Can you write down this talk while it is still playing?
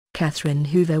Katherine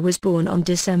Hoover was born on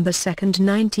December 2,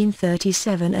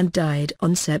 1937 and died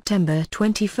on September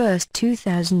 21,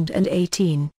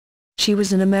 2018. She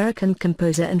was an American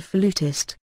composer and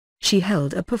flutist. She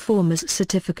held a performer's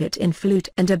certificate in flute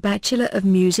and a Bachelor of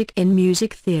Music in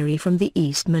Music Theory from the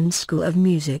Eastman School of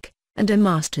Music, and a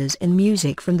Master's in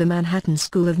Music from the Manhattan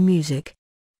School of Music.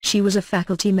 She was a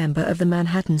faculty member of the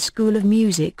Manhattan School of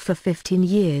Music for 15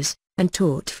 years, and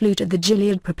taught flute at the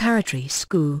Juilliard Preparatory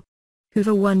School.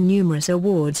 Hoover won numerous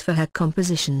awards for her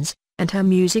compositions, and her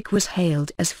music was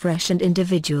hailed as fresh and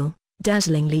individual,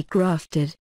 dazzlingly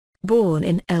crafted. Born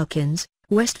in Elkins,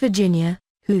 West Virginia,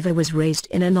 Hoover was raised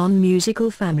in a non-musical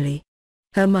family.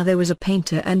 Her mother was a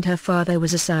painter and her father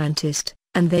was a scientist,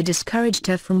 and they discouraged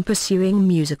her from pursuing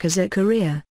music as a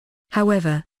career.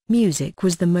 However, music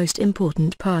was the most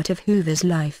important part of Hoover's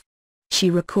life. She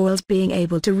recalls being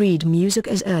able to read music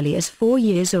as early as 4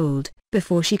 years old,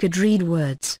 before she could read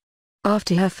words.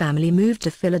 After her family moved to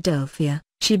Philadelphia,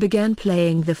 she began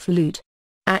playing the flute.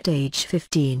 At age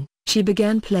 15, she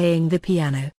began playing the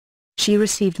piano. She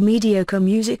received mediocre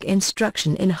music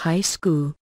instruction in high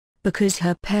school. Because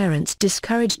her parents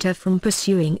discouraged her from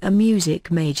pursuing a music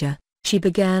major, she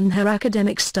began her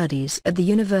academic studies at the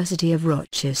University of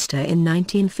Rochester in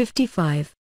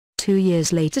 1955. 2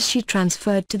 years later she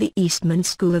transferred to the Eastman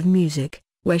School of Music,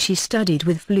 where she studied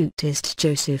with flutist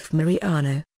Joseph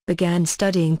Mariano, began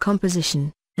studying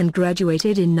composition, and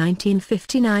graduated in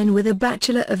 1959 with a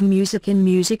Bachelor of Music in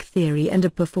Music Theory and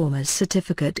a Performer's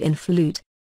Certificate in Flute.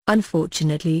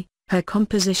 Unfortunately, her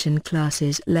composition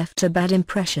classes left a bad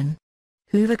impression.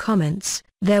 Hoover comments,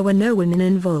 "There were no women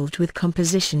involved with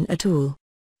composition at all.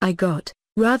 I got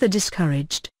rather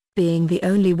discouraged, being the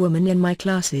only woman in my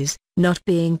classes, not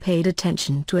being paid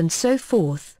attention to and so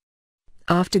forth."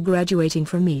 After graduating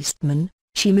from Eastman,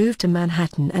 she moved to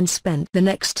Manhattan and spent the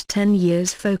next 10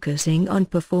 years focusing on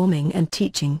performing and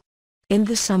teaching. In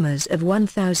the summers of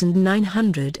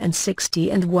 1960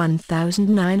 and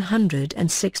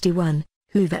 1961,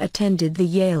 Hoover attended the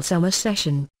Yale Summer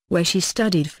Session, where she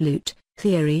studied flute,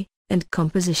 theory, and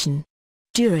composition.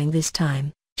 During this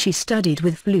time, she studied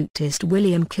with flutist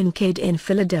William Kincaid in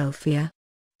Philadelphia.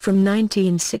 From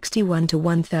 1961 to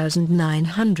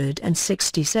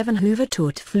 1967 Hoover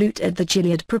taught flute at the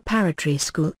Juilliard Preparatory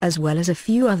School as well as a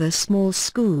few other small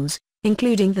schools,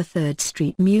 including the 3rd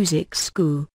Street Music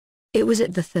School. It was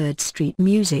at the 3rd Street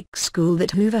Music School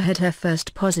that Hoover had her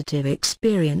first positive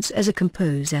experience as a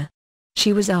composer.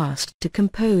 She was asked to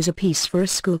compose a piece for a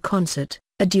school concert,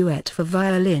 a duet for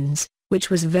violins, which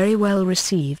was very well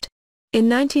received. In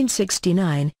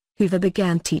 1969, Hoover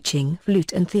began teaching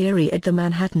flute and theory at the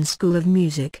Manhattan School of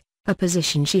Music, a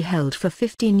position she held for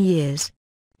 15 years.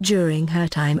 During her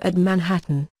time at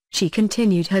Manhattan, she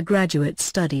continued her graduate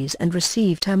studies and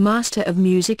received her Master of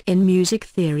Music in Music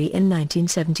Theory in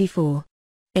 1974.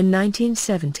 In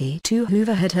 1972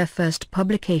 Hoover had her first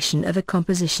publication of a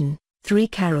composition, 3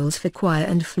 Carols for Choir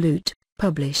and Flute,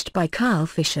 published by Carl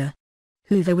Fischer.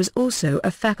 Hoover was also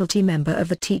a faculty member of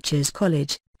the Teachers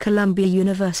College, Columbia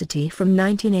University from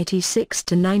 1986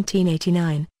 to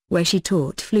 1989, where she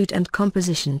taught flute and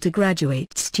composition to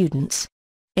graduate students.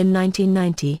 In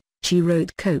 1990, she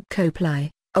wrote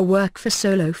Kokopeli, a work for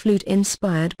solo flute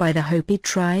inspired by the Hopi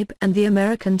tribe and the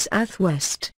American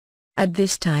Southwest. At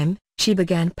this time, she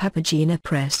began Papagena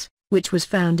Press, which was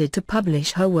founded to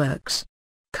publish her works.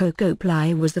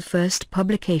 Kokopeli was the first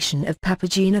publication of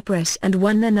Papagena Press and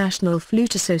won the National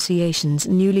Flute Association's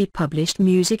newly published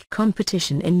music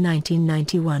competition in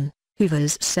 1991,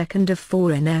 Hoover's second of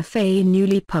 4 NFA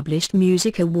Newly Published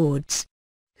Music Awards.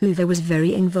 Hoover was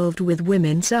very involved with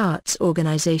women's arts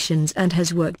organizations and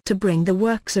has worked to bring the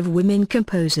works of women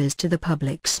composers to the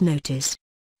public's notice.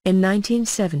 In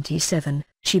 1977,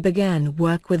 she began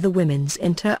work with the Women's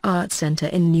Inter-Art Center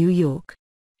in New York.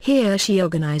 Here she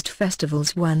organized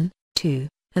festivals 1, 2,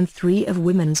 and 3 of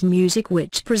women's music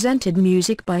which presented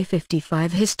music by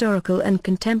 55 historical and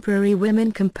contemporary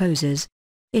women composers.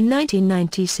 In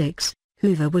 1996,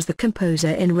 Hoover was the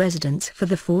composer-in-residence for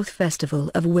the 4th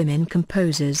Festival of Women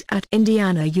Composers at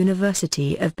Indiana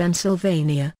University of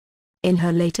Pennsylvania. In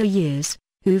her later years,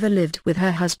 Hoover lived with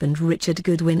her husband Richard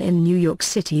Goodwin in New York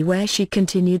City where she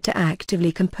continued to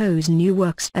actively compose new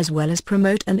works as well as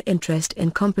promote an interest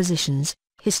in compositions,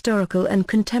 historical and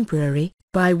contemporary,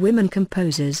 by women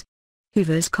composers.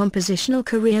 Hoover's compositional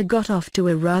career got off to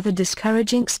a rather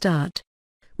discouraging start.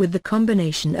 With the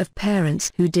combination of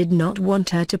parents who did not want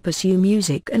her to pursue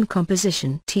music and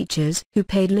composition, teachers who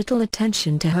paid little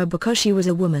attention to her because she was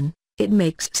a woman, it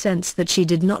makes sense that she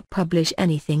did not publish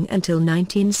anything until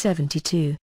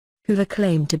 1972. Hoover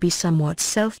claimed to be somewhat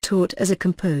self-taught as a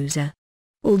composer.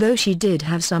 Although she did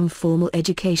have some formal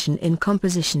education in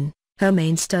composition, her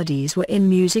main studies were in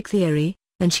music theory,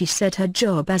 and she said her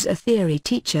job as a theory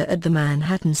teacher at the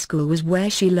Manhattan School was where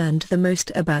she learned the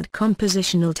most about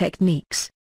compositional techniques.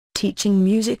 Teaching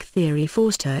music theory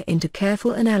forced her into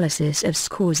careful analysis of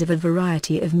scores of a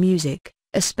variety of music,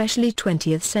 especially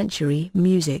 20th century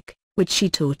music, which she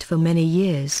taught for many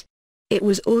years. It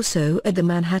was also at the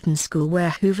Manhattan School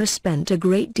where Hoover spent a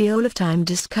great deal of time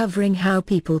discovering how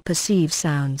people perceive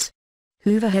sounds.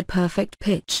 Hoover had perfect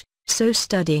pitch, so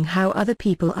studying how other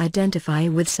people identify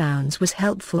with sounds was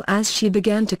helpful as she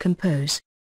began to compose.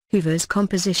 Hoover's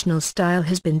compositional style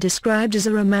has been described as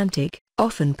a romantic,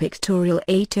 often pictorial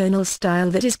atonal style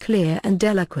that is clear and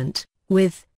eloquent,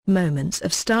 with moments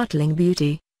of startling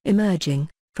beauty emerging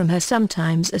from her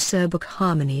sometimes acerbic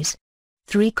harmonies.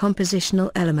 Three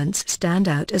compositional elements stand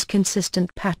out as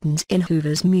consistent patterns in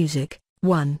Hoover's music: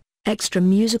 1. Extra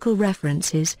musical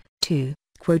references, 2.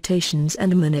 Quotations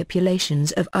and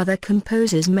manipulations of other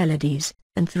composers' melodies,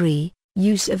 and 3.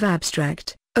 Use of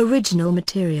abstract, original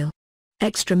material.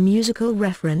 Extra musical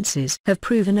references have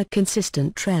proven a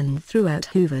consistent trend throughout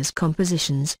Hoover's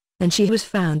compositions, and she has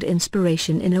found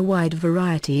inspiration in a wide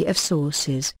variety of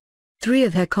sources. Three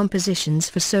of her compositions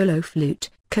for solo flute,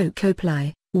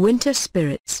 Kokopeli, Winter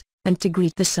Spirits, and To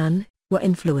Greet the Sun, were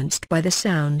influenced by the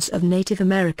sounds of Native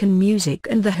American music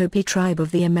and the Hopi tribe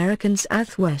of the American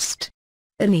Southwest.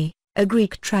 Aeneid, a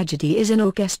Greek tragedy, is an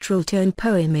orchestral tone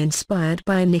poem inspired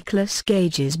by Nicholas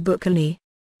Gage's book Aeneid.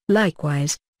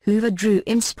 Likewise, Hoover drew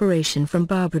inspiration from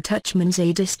Barbara Tuchman's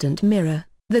A Distant Mirror,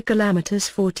 the calamitous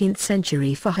 14th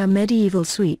century, for her medieval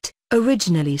suite,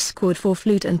 originally scored for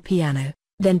flute and piano,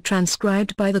 then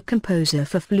transcribed by the composer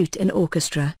for flute and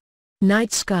orchestra.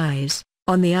 Night Skies,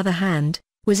 on the other hand,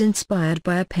 was inspired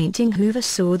by a painting Hoover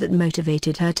saw that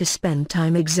motivated her to spend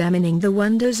time examining the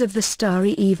wonders of the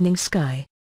starry evening sky.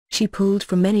 She pulled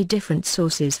from many different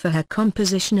sources for her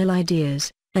compositional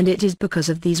ideas, and it is because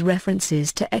of these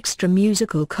references to extra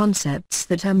musical concepts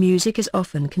that her music is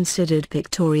often considered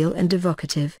pictorial and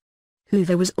evocative.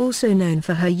 Hoover was also known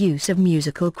for her use of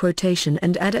musical quotation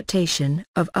and adaptation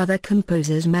of other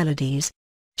composers' melodies.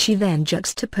 She then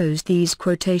juxtaposed these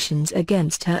quotations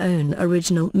against her own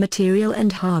original material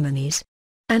and harmonies.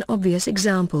 An obvious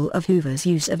example of Hoover's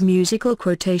use of musical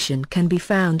quotation can be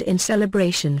found in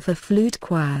Celebration for Flute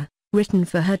Choir, written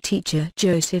for her teacher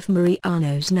Joseph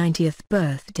Mariano's 90th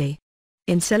birthday.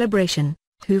 In Celebration,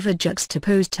 Hoover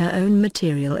juxtaposed her own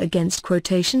material against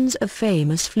quotations of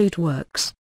famous flute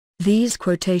works. These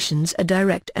quotations are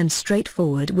direct and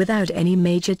straightforward without any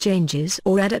major changes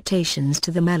or adaptations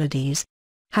to the melodies.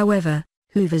 However,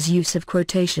 Hoover's use of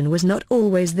quotation was not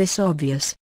always this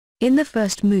obvious. In the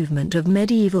first movement of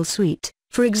Medieval Suite,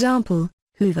 for example,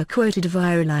 Hoover quoted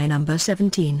Violin No.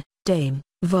 17, Dame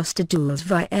Vostedouls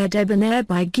vie debonair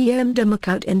by Guillaume de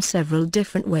Macout in several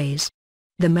different ways.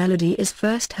 The melody is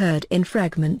first heard in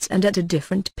fragments and at a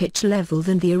different pitch level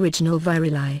than the original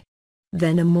Violin.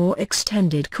 Then a more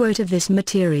extended quote of this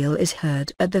material is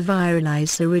heard at the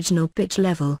Violin's original pitch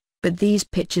level, but these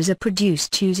pitches are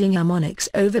produced using harmonics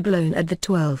overblown at the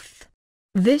 12th.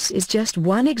 This is just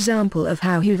one example of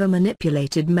how Hoover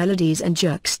manipulated melodies and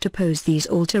juxtaposed these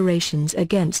alterations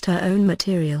against her own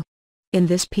material. In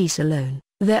this piece alone,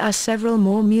 there are several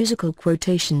more musical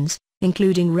quotations,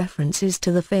 including references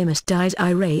to the famous Dies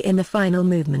Irae in the final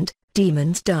movement,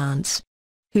 Demon's Dance.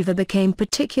 Hoover became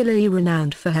particularly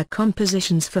renowned for her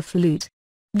compositions for flute.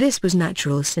 This was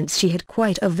natural since she had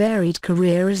quite a varied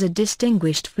career as a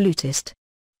distinguished flutist.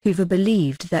 Hoover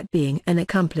believed that being an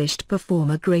accomplished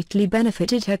performer greatly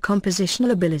benefited her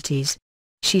compositional abilities.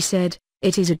 She said,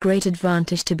 "It is a great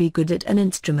advantage to be good at an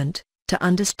instrument, to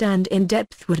understand in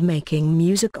depth what making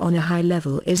music on a high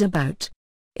level is about.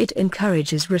 It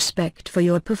encourages respect for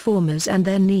your performers and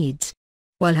their needs."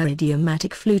 While her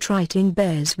idiomatic flute writing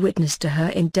bears witness to her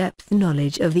in-depth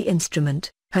knowledge of the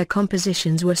instrument, her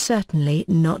compositions were certainly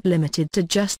not limited to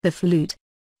just the flute.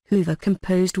 Hoover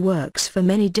composed works for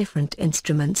many different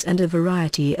instruments and a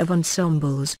variety of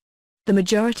ensembles. The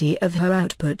majority of her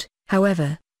output,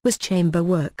 however, was chamber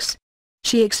works.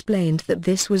 She explained that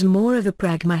this was more of a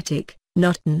pragmatic,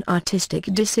 not an artistic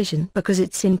decision because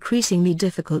it's increasingly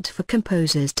difficult for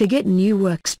composers to get new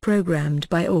works programmed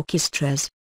by orchestras.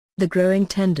 The growing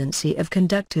tendency of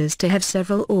conductors to have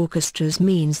several orchestras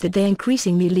means that they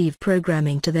increasingly leave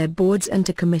programming to their boards and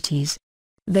to committees.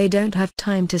 They don't have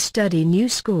time to study new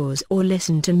scores or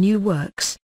listen to new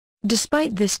works.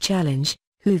 Despite this challenge,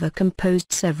 Hoover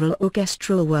composed several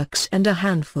orchestral works and a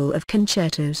handful of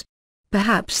concertos.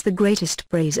 Perhaps the greatest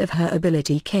praise of her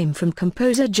ability came from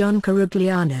composer John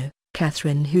Carigliano.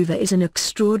 "Katherine Hoover is an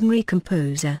extraordinary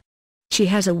composer. She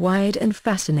has a wide and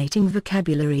fascinating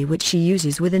vocabulary which she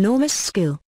uses with enormous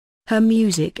skill. Her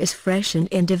music is fresh and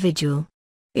individual.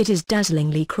 It is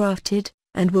dazzlingly crafted,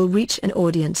 and will reach an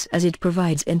audience as it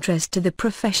provides interest to the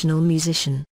professional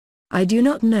musician. I do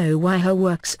not know why her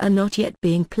works are not yet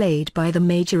being played by the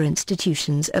major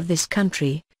institutions of this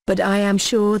country, but I am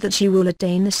sure that she will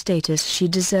attain the status she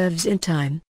deserves in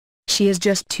time. She is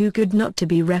just too good not to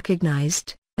be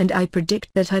recognized, and I predict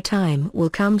that her time will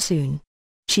come soon.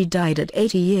 She died at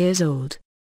 80 years old.